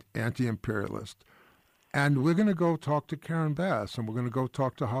anti-imperialist. And we're going to go talk to Karen Bass, and we're going to go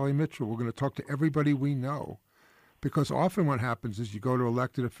talk to Holly Mitchell. We're going to talk to everybody we know. Because often what happens is you go to an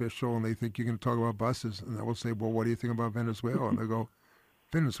elected official and they think you're going to talk about buses, and they will say, well, what do you think about Venezuela? And they go,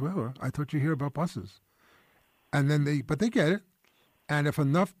 Venezuela? I thought you hear about buses. And then but they get it. And if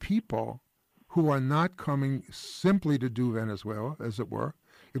enough people who are not coming simply to do Venezuela, as it were,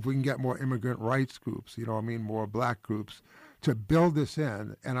 if we can get more immigrant rights groups, more black groups, to build this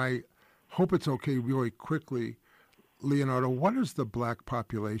in, and I hope it's okay really quickly, Leonardo, what is the black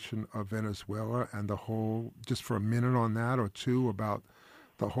population of Venezuela and the whole, just for a minute on that or two, about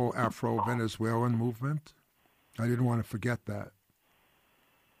the whole Afro-Venezuelan movement? I didn't want to forget that.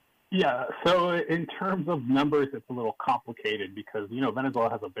 Yeah, so in terms of numbers, it's a little complicated because,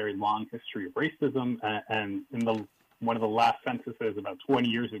 Venezuela has a very long history of racism, and in the one of the last censuses about 20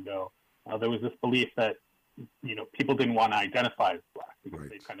 years ago, there was this belief that, people didn't want to identify as black because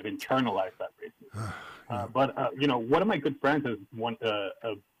they kind of internalized that racism. But one of my good friends is one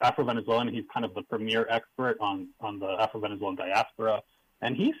Afro-Venezuelan. He's kind of the premier expert on the Afro-Venezuelan diaspora.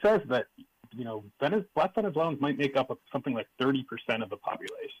 And he says that, black Venezuelans might make up something like 30% of the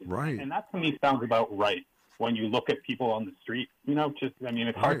population. Right. And that to me sounds about right when you look at people on the street.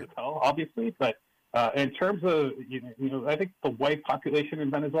 It's hard to tell, obviously, but in terms of, I think the white population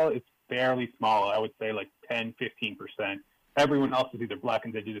in Venezuela is fairly small. I would say like 10, 15%. Everyone else is either black,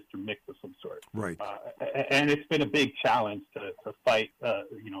 indigenous, or mixed of some sort. Right. And it's been a big challenge to fight,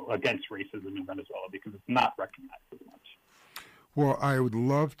 against racism in Venezuela because it's not recognized as much. Well, I would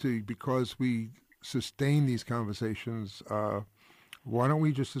love to, because we sustain these conversations, why don't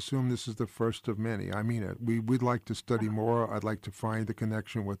we just assume this is the first of many? I mean it. We'd like to study more. I'd like to find the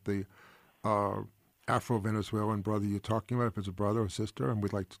connection with the Afro-Venezuelan brother you're talking about, if it's a brother or sister, and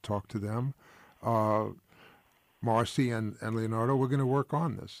we'd like to talk to them. Marcy and Leonardo, we're going to work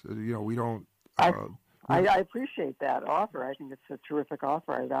on this. We don't... I appreciate that offer. I think it's a terrific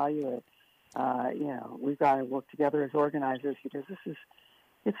offer. I value it. We've got to work together as organizers because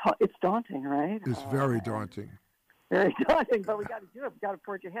it's daunting, right? It's very daunting. Very daunting, but we got to do it. We got to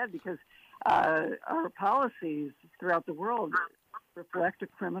forge ahead because our policies throughout the world reflect a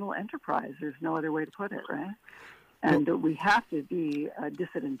criminal enterprise. There's no other way to put it, right? And we have to be a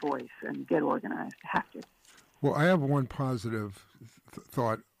dissident voice and get organized. Have to. Well, I have one positive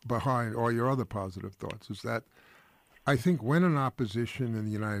thought behind all your other positive thoughts, is that I think when an opposition in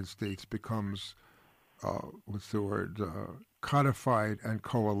the United States becomes, codified and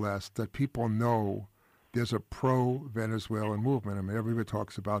coalesced, that people know there's a pro-Venezuelan movement. I mean, everybody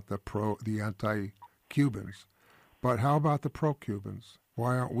talks about the anti-Cubans, but how about the pro-Cubans?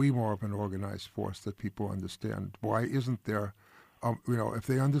 Why aren't we more of an organized force that people understand? Why isn't there, if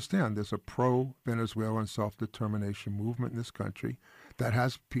they understand there's a pro-Venezuelan self-determination movement in this country that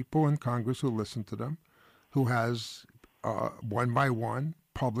has people in Congress who listen to them, who has one by one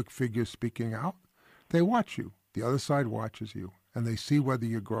public figures speaking out, they watch you. The other side watches you, and they see whether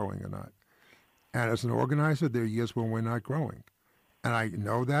you're growing or not. And as an organizer, there are years when we're not growing. And I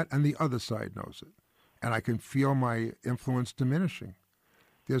know that, and the other side knows it. And I can feel my influence diminishing.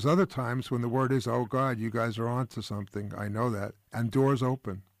 There's other times when the word is, oh, God, you guys are on to something. I know that. And doors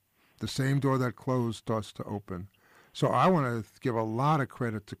open. The same door that closed starts to open. So I want to give a lot of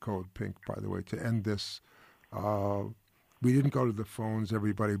credit to Code Pink, by the way, to end this. We didn't go to the phones,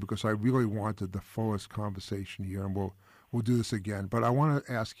 everybody, because I really wanted the fullest conversation here, and we'll do this again. But I want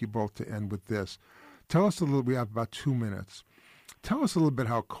to ask you both to end with this. Tell us a little, we have about 2 minutes. Tell us a little bit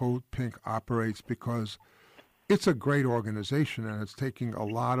how Code Pink operates, because it's a great organization and it's taking a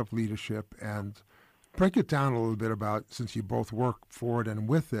lot of leadership. And break it down a little bit about, since you both work for it and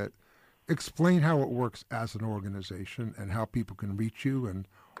with it, explain how it works as an organization and how people can reach you and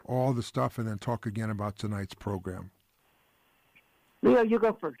all the stuff, and then talk again about tonight's program. Leo, you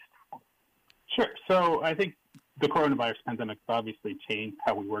go first. Sure. So I think the coronavirus pandemic obviously changed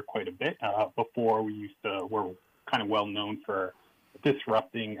how we work quite a bit. Before we're kind of well known for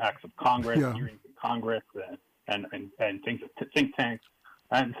disrupting acts of Congress, hearings in Congress, and things at think tanks.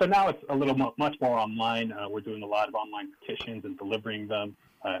 And so now it's a little much more online. We're doing a lot of online petitions and delivering them,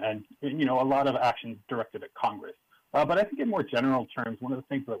 and a lot of actions directed at Congress. But I think in more general terms, one of the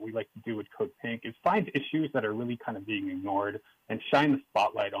things that we like to do with Code Pink is find issues that are really kind of being ignored and shine the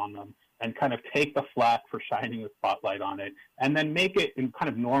spotlight on them, and kind of take the flak for shining the spotlight on it, and then make it and kind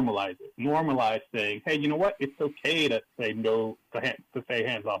of normalize it. Normalize saying, hey, you know what? It's okay to say no, to say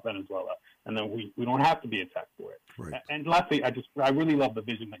hands off Venezuela, and then we don't have to be attacked for it. Right. And lastly, I really love the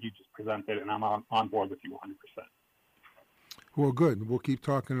vision that you just presented, and I'm on board with you 100%. Well, good. We'll keep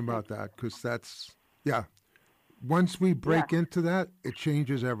talking about that, because that's, once we break into that, it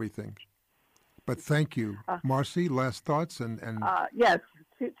changes everything. But thank you. Marcy, last thoughts? Yes,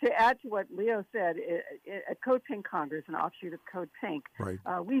 to add to what Leo said, at Code Pink Congress, an offshoot of Code Pink, right.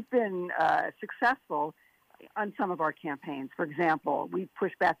 We've been successful on some of our campaigns. For example, we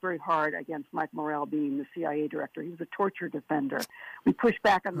pushed back very hard against Mike Morell being the CIA director. He was a torture defender. We pushed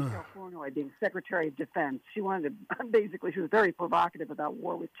back on Michelle Flournoy being Secretary of Defense. She wanted to, she was very provocative about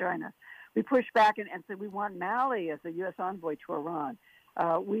war with China. We pushed back and said we want Mali as a U.S. envoy to Iran.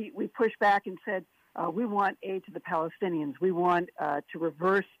 We pushed back and said we want aid to the Palestinians. We want to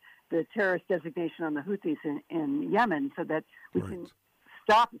reverse the terrorist designation on the Houthis in Yemen so that we can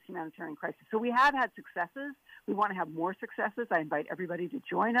stop this humanitarian crisis. So we have had successes. We want to have more successes. I invite everybody to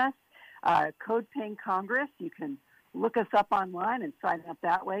join us. Code Pink Congress, you can look us up online and sign up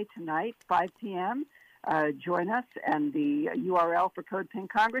that way tonight, 5 p.m. join us. And the URL for Code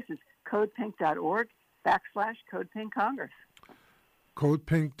Pink Congress is codepink.org/CodePinkCongress.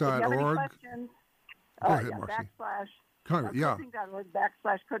 CodePink.org. If you have any questions, Go ahead, Marcy.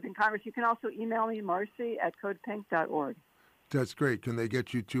 CodePink.org/CodePinkCongress. You can also email me, Marcy@CodePink.org. That's great. Can they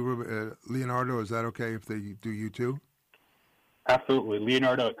get you too, Leonardo? Is that okay if they do you too? Absolutely.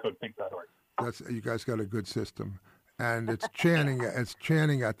 Leonardo@CodePink.org. You guys got a good system. And it's Channing at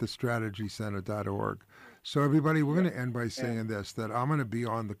thestrategycenter.org. So everybody, we're going to end by saying this, that I'm going to be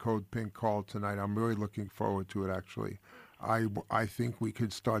on the Code Pink call tonight. I'm really looking forward to it, actually. I think we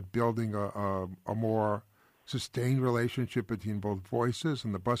could start building a more sustained relationship between both Voices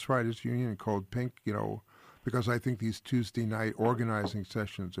and the Bus Riders Union and Code Pink, because I think these Tuesday night organizing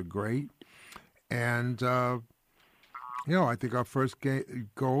sessions are great. And, I think our first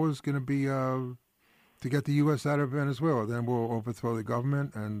goal is going to be to get the U.S. out of Venezuela. Then we'll overthrow the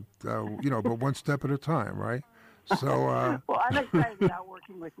government, and but one step at a time, right? So. Well, I'm excited about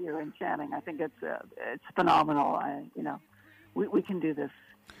working with you and Channing. I think it's phenomenal. We can do this.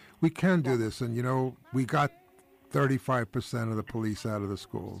 We can do this, and we got 35% of the police out of the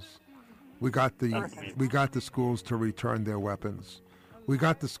schools. We got the schools to return their weapons. We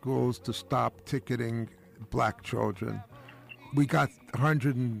got the schools to stop ticketing black children. We got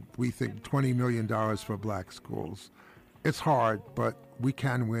 $20 million for black schools. It's hard, but we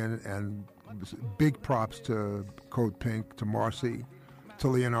can win, and big props to Code Pink, to Marcy, to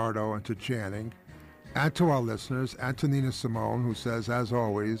Leonardo, and to Channing, and to our listeners, and to Nina Simone, who says, as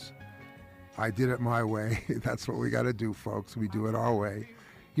always, I did it my way. That's what we got to do, folks. We do it our way.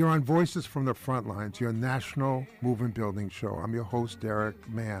 You're on Voices from the Frontlines, your national movement building show. I'm your host, Derek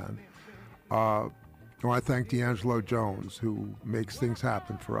Mann. I want to thank D'Angelo Jones, who makes things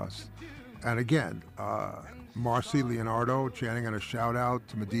happen for us. And again, Marcy, Leonardo, Channing, and a shout-out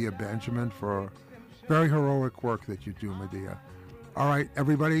to Medea Benjamin for very heroic work that you do, Medea. All right,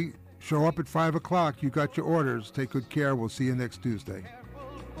 everybody, show up at 5 o'clock. You got your orders. Take good care. We'll see you next Tuesday.